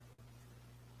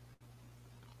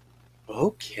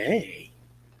Okay,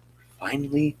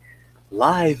 finally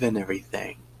live and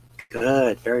everything.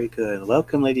 Good, very good.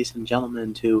 Welcome, ladies and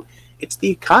gentlemen, to It's the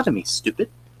Economy, Stupid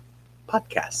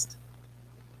podcast.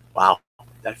 Wow,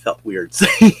 that felt weird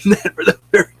saying that for the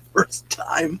very first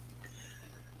time.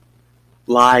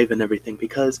 Live and everything,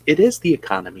 because it is the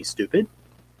economy, stupid.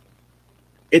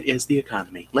 It is the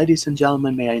economy. Ladies and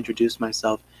gentlemen, may I introduce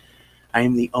myself? I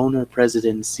am the owner,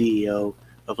 president, and CEO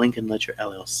of Lincoln Ledger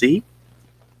LLC.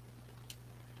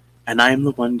 And I am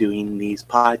the one doing these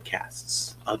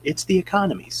podcasts of It's the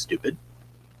Economy, Stupid.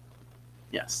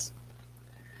 Yes.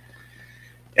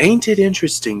 Ain't it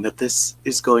interesting that this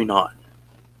is going on?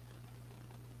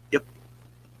 Yep.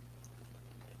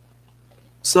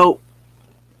 So,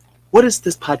 what is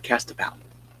this podcast about?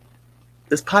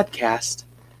 This podcast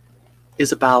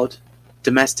is about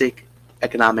domestic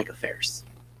economic affairs.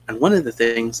 And one of the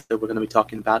things that we're going to be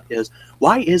talking about is,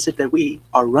 why is it that we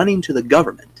are running to the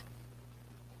government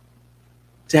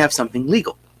to have something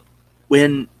legal,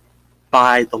 when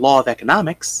by the law of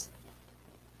economics,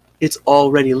 it's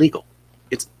already legal?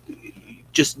 It's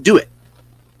just do it.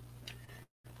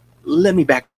 Let me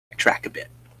backtrack a bit.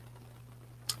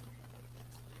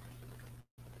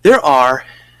 There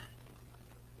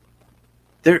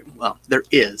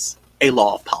is a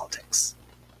law of politics.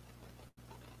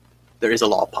 There is a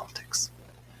law of politics.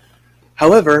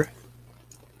 However,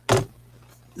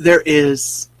 there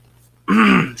is,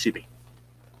 excuse me,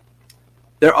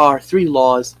 there are three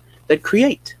laws that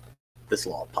create this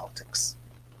law of politics.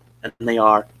 And they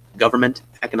are government,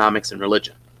 economics, and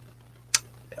religion.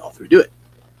 They all three do it.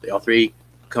 They all three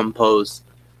compose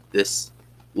this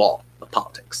law of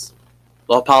politics.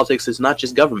 Law of politics is not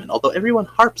just government, although everyone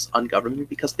harps on government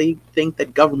because they think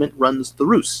that government runs the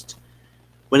roost,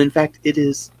 when in fact it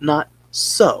is not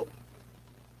so.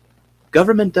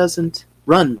 Government doesn't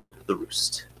run the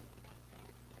roost.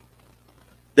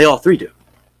 They all three do.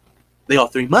 They all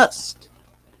three must.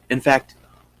 In fact,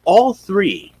 all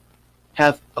three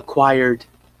have acquired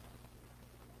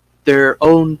their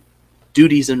own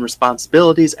duties and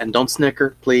responsibilities, and don't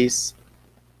snicker, please.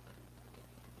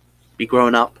 Be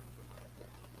grown up.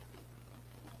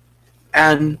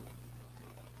 And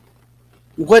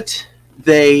what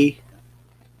they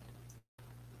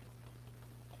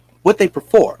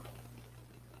perform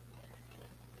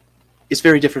is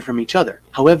very different from each other.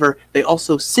 However, they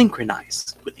also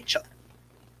synchronize with each other.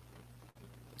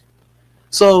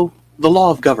 So, the law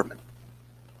of government.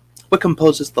 What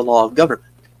composes the law of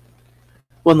government?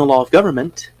 Well, in the law of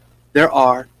government, there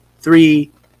are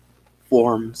three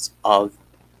forms of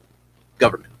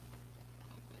government.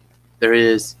 There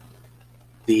is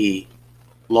the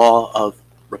law of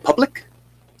republic,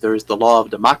 there is the law of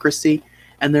democracy,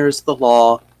 and there is the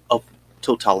law of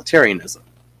totalitarianism.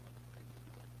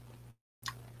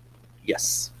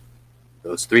 Yes,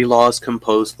 those three laws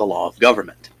compose the law of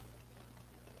government.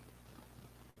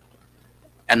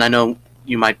 And I know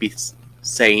you might be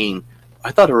saying,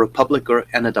 I thought a republic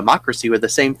and a democracy were the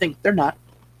same thing. They're not.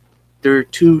 They're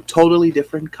two totally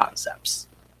different concepts.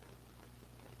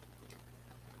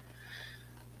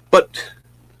 But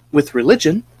with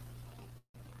religion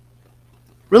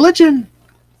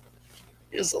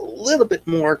is a little bit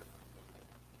more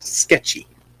sketchy.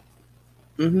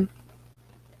 Is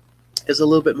a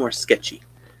little bit more sketchy.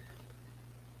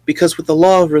 Because with the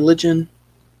law of religion,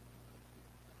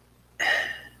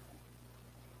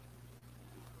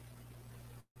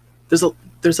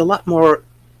 there's a lot more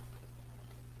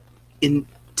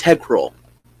integral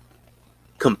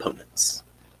components.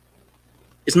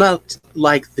 It's not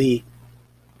like the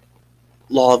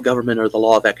law of government or the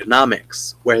law of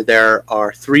economics, where there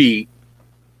are three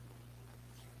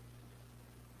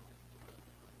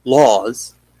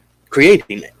laws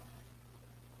creating it.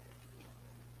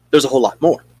 There's a whole lot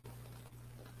more.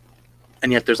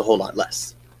 And yet there's a whole lot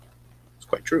less. It's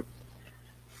quite true.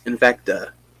 In fact,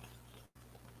 the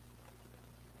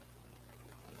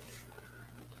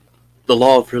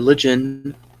law of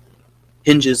religion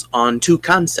hinges on two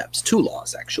concepts, two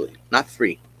laws actually, not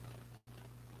three.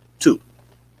 Two.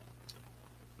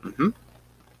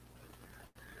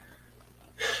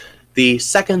 The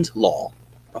second law,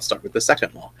 I'll start with the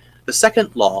second law. The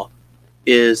second law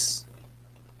is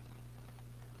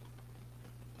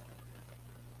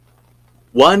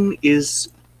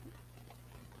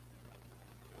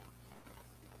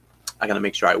I gotta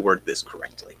make sure I word this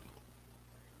correctly.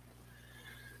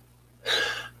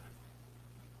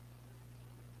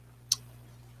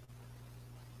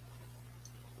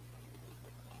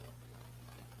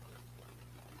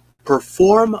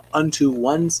 Perform unto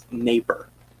one's neighbor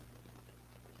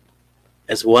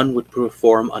as one would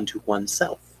perform unto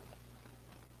oneself.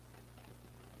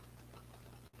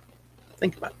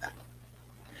 Think about that.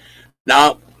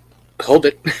 Now, hold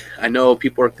it. I know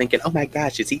people are thinking, oh my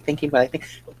gosh, is he thinking what I think?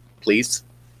 Please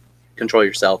control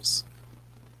yourselves.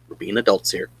 We're being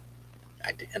adults here.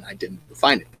 I didn't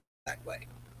define it that way.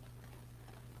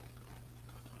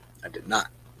 I did not.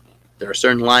 There are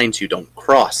certain lines you don't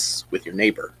cross with your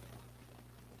neighbor.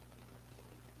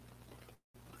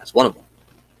 That's one of them.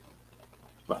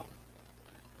 Well,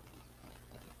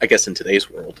 I guess in today's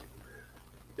world,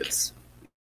 it's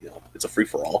a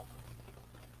free-for-all.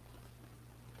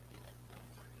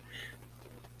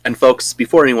 And folks,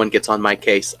 before anyone gets on my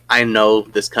case, I know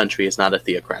this country is not a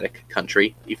theocratic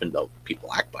country, even though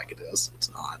people act like it is.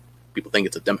 It's not. People think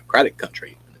it's a democratic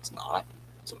country, and it's not.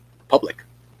 It's a republic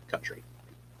country.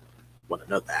 Want to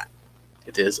know that.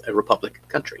 It is a republic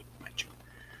country, mind you.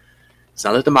 It's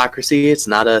not a democracy, it's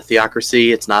not a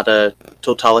theocracy, it's not a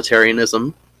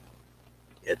totalitarianism.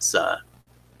 It's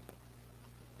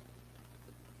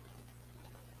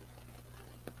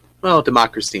well,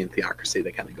 democracy and theocracy,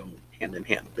 they kind of go hand in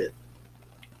hand a bit.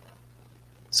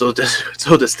 So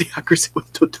does theocracy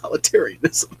with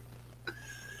totalitarianism.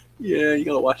 Yeah, you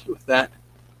gotta watch it with that.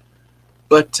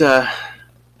 But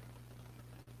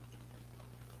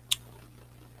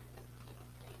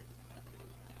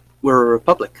we're a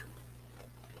republic.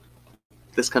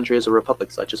 This country is a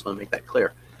republic, so I just want to make that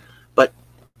clear. But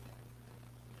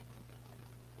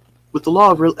with the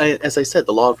law of, as I said,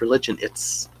 the law of religion,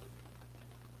 it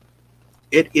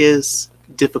is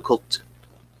difficult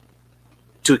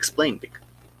to explain.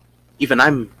 Even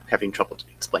I'm having trouble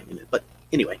explaining it. But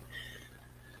anyway,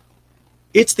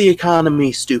 it's the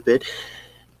economy, stupid,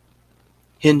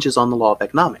 hinges on the law of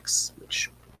economics, which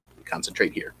we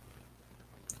concentrate here.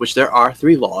 Which there are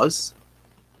 3 laws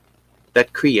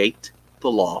that create the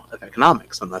law of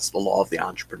economics, and that's the law of the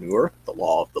entrepreneur, the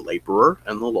law of the laborer,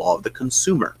 and the law of the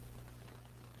consumer.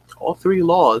 All 3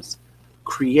 laws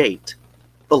create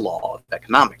the law of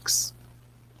economics.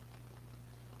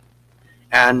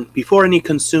 And before any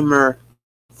consumer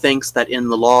thinks that in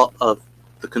the law of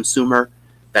the consumer,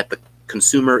 that the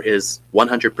consumer is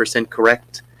 100%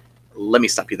 correct, let me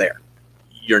stop you there.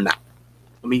 You're not.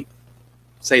 Let me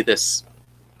say this.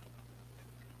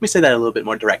 Let me say that a little bit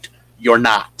more direct. You're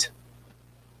not.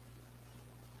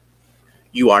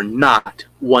 You are not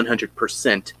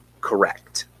 100%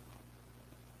 correct.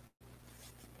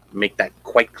 Make that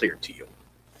quite clear to you.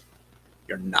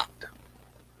 You're not.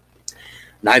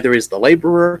 Neither is the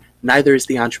laborer, neither is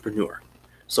the entrepreneur.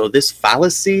 So this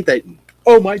fallacy that,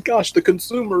 oh my gosh, the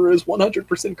consumer is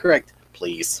 100% correct.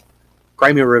 Please,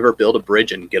 cry me a river, build a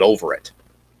bridge, and get over it.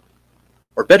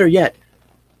 Or better yet,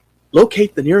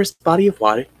 locate the nearest body of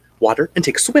water and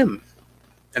take a swim.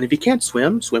 And if you can't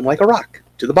swim, swim like a rock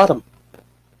to the bottom.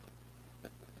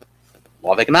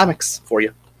 Law of economics for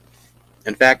you.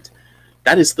 In fact,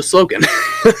 that is the slogan.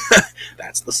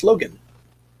 That's the slogan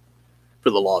for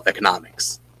the law of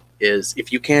economics. Is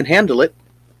if you can't handle it,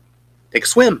 take a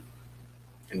swim.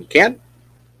 And you can't,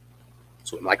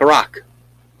 swim like a rock.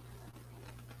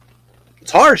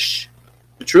 It's harsh.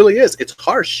 It truly is. It's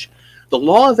harsh. The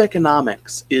law of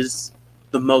economics is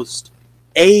the most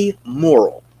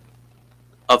amoral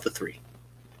of the 3.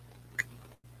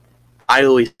 I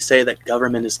always say that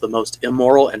government is the most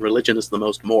immoral and religion is the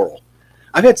most moral.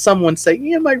 I've had someone say,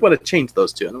 you might want to change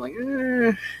those 2. And I'm like,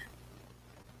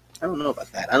 I don't know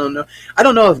about that. I don't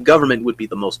know if government would be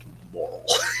the most moral.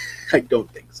 I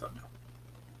don't think so, no.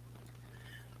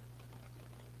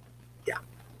 Yeah.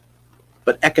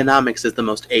 But economics is the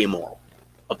most amoral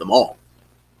of them all.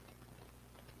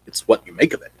 It's what you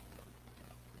make of it.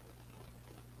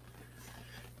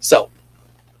 So,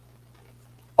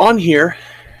 on here,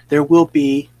 there will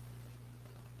be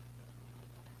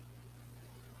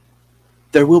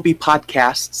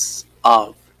podcasts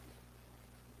of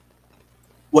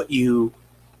what you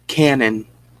can and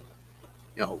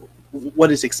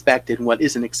what is expected and what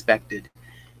isn't expected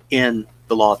in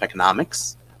the law of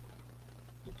economics.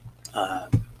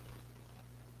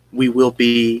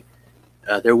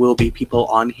 There will be people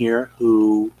on here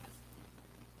who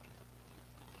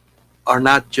are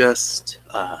not just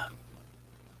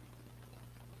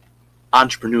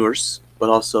entrepreneurs, but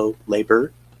also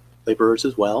laborers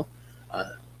as well.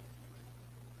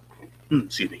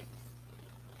 Excuse me.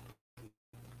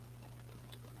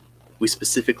 We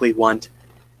specifically want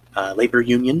labor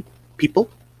union people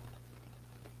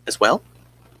as well.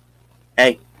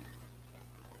 Hey,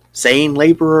 saying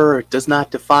laborer does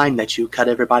not define that you cut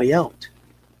everybody out.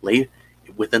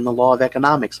 Within the law of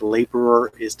economics,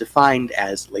 laborer is defined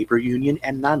as labor union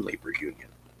and non-labor union.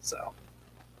 So,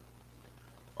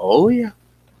 oh yeah.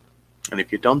 And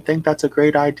if you don't think that's a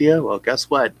great idea, well, guess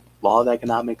what? Law of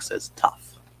economics is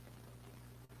tough.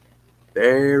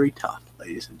 Very tough,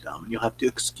 ladies and gentlemen. You'll have to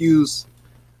excuse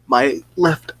my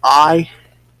left eye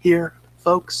here,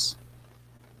 folks.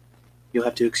 You'll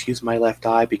have to excuse my left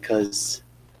eye because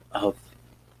of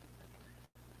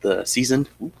the season.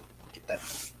 Ooh, keep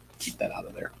that out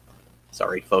of there.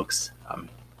 Sorry, folks.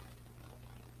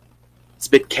 It's a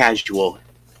bit casual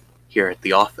here at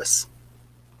the office.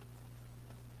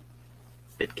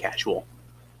 Bit casual.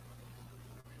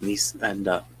 And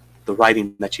the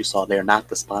writing that you saw there, not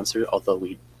the sponsor, although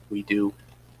we do,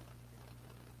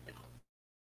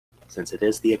 since it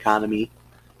is the economy,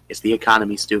 it's the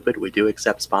economy, stupid. We do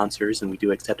accept sponsors and we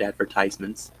do accept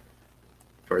advertisements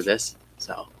for this.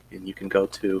 So, and you can go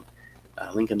to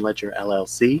Lincoln Ledger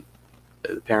LLC,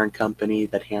 the parent company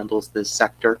that handles this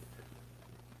sector.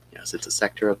 Yes, it's a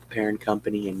sector of the parent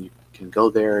company, and you can go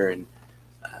there and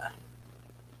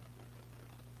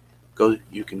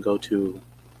you can go to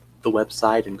the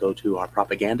website and go to our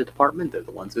propaganda department. They're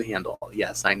the ones who handle all.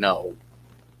 Yes, I know.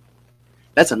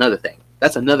 That's another thing.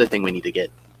 That's another thing we need to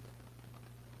get.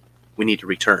 We need to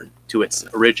return to its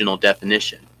original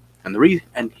definition. And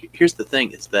here's the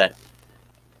thing: is that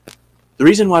the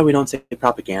reason why we don't say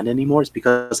propaganda anymore is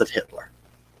because of Hitler.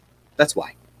 That's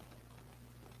why.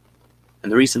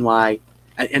 And the reason why,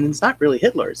 and it's not really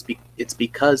Hitler. It's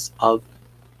because of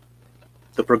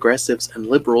the progressives and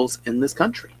liberals in this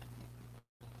country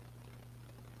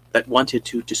that wanted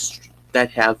to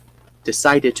that have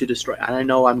decided to destroy. And I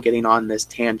know I'm getting on this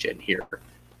tangent here,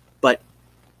 but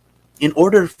in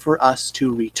order for us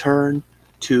to return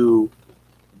to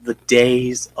the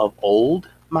days of old,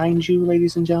 mind you,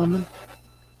 ladies and gentlemen,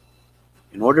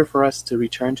 in order for us to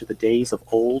return to the days of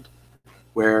old,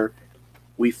 where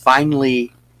we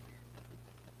finally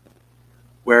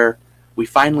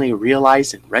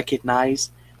realize and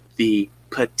recognize the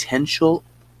potential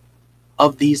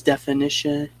of these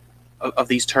of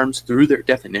these terms through their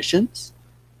definitions,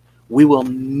 we will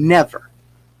never,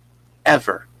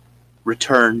 ever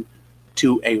return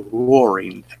to a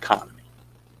roaring economy.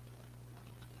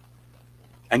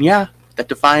 And yeah, that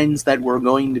defines that we're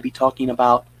going to be talking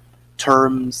about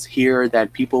terms here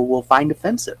that people will find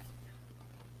offensive.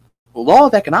 The law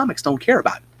of economics don't care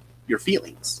about your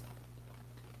feelings.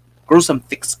 Grow some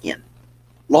thick skin.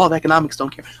 Law of economics don't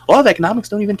care. Law of economics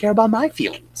don't even care about my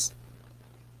feelings.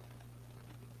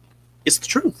 It's the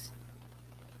truth.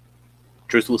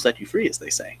 Truth will set you free, as they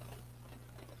say.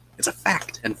 It's a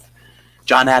fact. And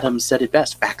John Adams said it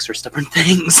best: facts are stubborn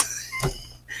things.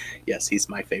 Yes, he's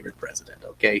my favorite president,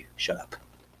 okay? Shut up.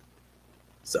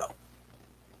 So,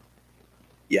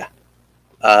 yeah.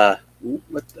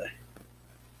 What the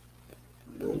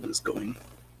world is going?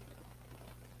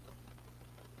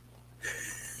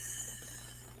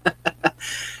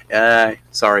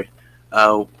 Sorry.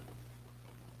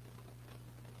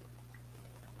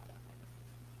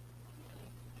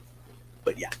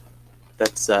 But yeah,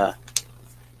 that's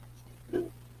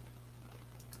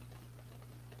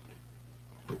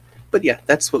but yeah,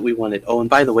 that's what we wanted. Oh, and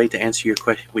by the way, to answer your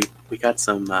question, we got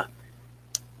some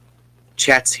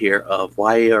chats here of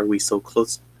why am I so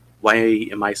close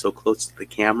to the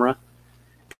camera?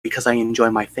 Because I enjoy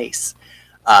my face.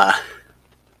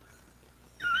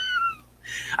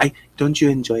 Don't you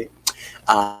enjoy it?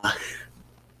 I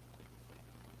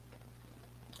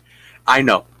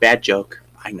know, bad joke.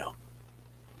 I know.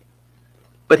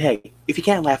 But hey, if you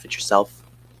can't laugh at yourself,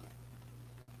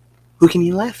 who can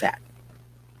you laugh at?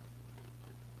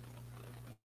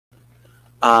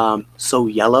 So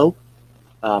yellow,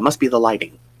 must be the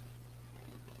lighting.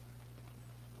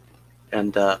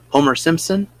 And Homer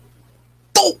Simpson.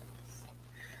 Oh!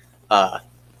 But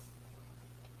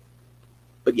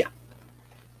yeah,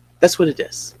 that's what it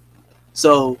is.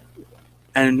 So,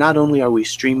 and not only are we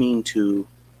streaming to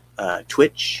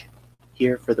Twitch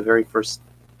here for the very first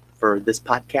for this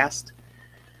podcast,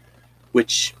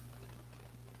 which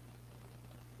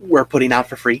we're putting out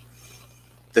for free.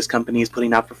 This company is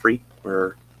putting out for free. We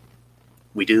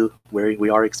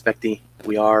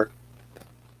are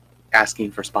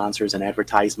asking for sponsors and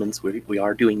advertisements. We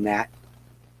are doing that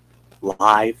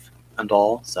live and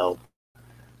all. So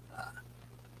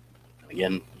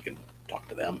again, you can talk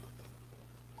to them.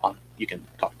 You can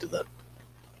talk to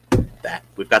that.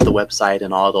 We've got the website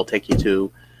and all. They'll take you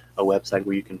to a website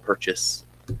where you can purchase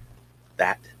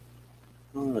that.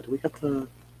 Oh, do we got the?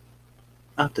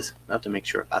 I have to make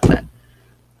sure about that,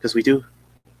 because we do.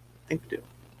 I think we do.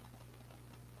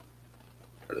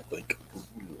 Trying to think.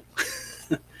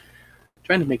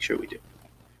 Trying to make sure we do.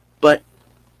 But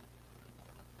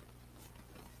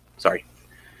sorry.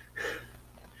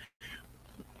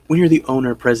 When you're the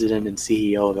owner, president, and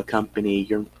CEO of a company,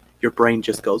 your brain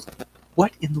just goes,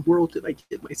 "What in the world did I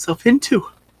get myself into?"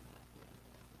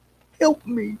 Help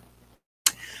me.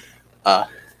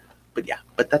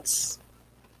 But that's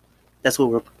what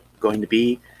we're going to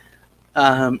be.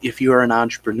 If you're an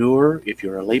entrepreneur, if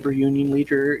you're a labor union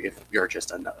leader, if you're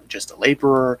just a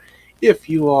laborer, if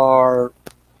you are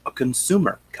a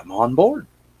consumer, come on board.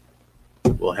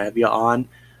 We'll have you on.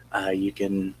 You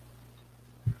can.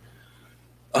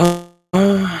 I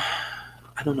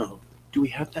don't know. Do we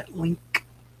have that link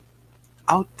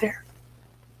out there?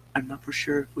 I'm not for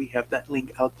sure if we have that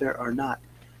link out there or not,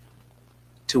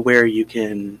 to where you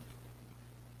can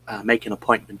make an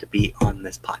appointment to be on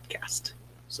this podcast.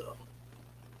 So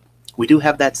we do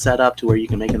have that set up to where you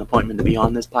can make an appointment to be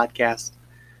on this podcast.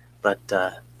 But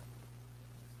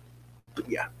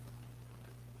yeah,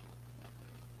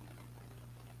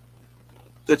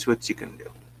 that's what you can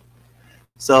do.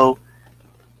 So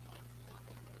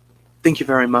thank you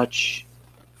very much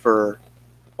for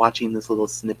watching this little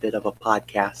snippet of a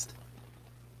podcast.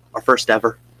 Our first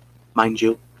ever, mind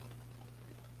you.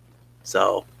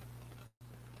 So,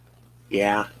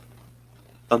 yeah.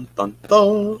 Dun, dun,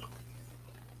 dun.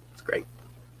 It's great.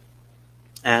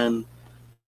 And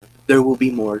there will be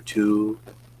more to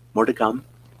come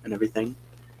and everything.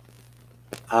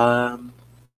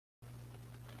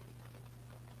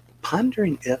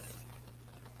 Pondering if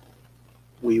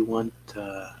we want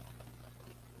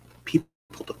people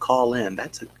to call in.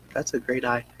 That's a great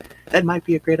idea. That might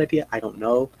be a great idea. I don't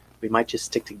know. We might just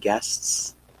stick to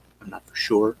guests. I'm not for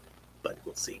sure, but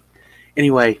we'll see.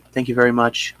 Anyway, thank you very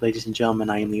much, ladies and gentlemen.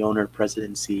 I am the owner, president,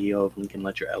 and CEO of Lincoln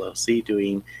Ledger LLC,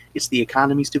 doing It's the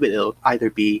Economy, Stupid. It'll either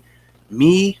be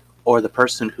me or the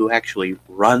person who actually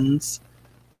runs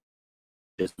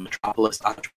this Metropolis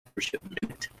Entrepreneurship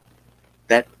Minute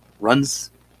that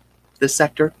runs this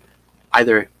sector.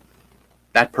 Either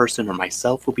that person or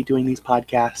myself will be doing these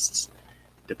podcasts.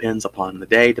 Depends upon the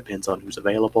day, depends on who's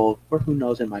available, or who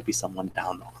knows, it might be someone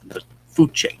down on the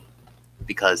food chain.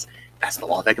 Because that's the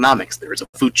law of economics. There is a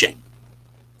food chain.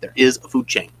 There is a food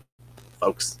chain,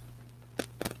 folks.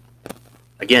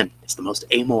 Again, it's the most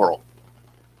amoral.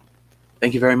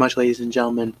 Thank you very much, ladies and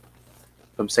gentlemen,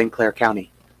 from St. Clair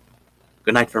County.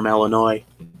 Good night from Illinois,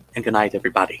 and good night,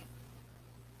 everybody.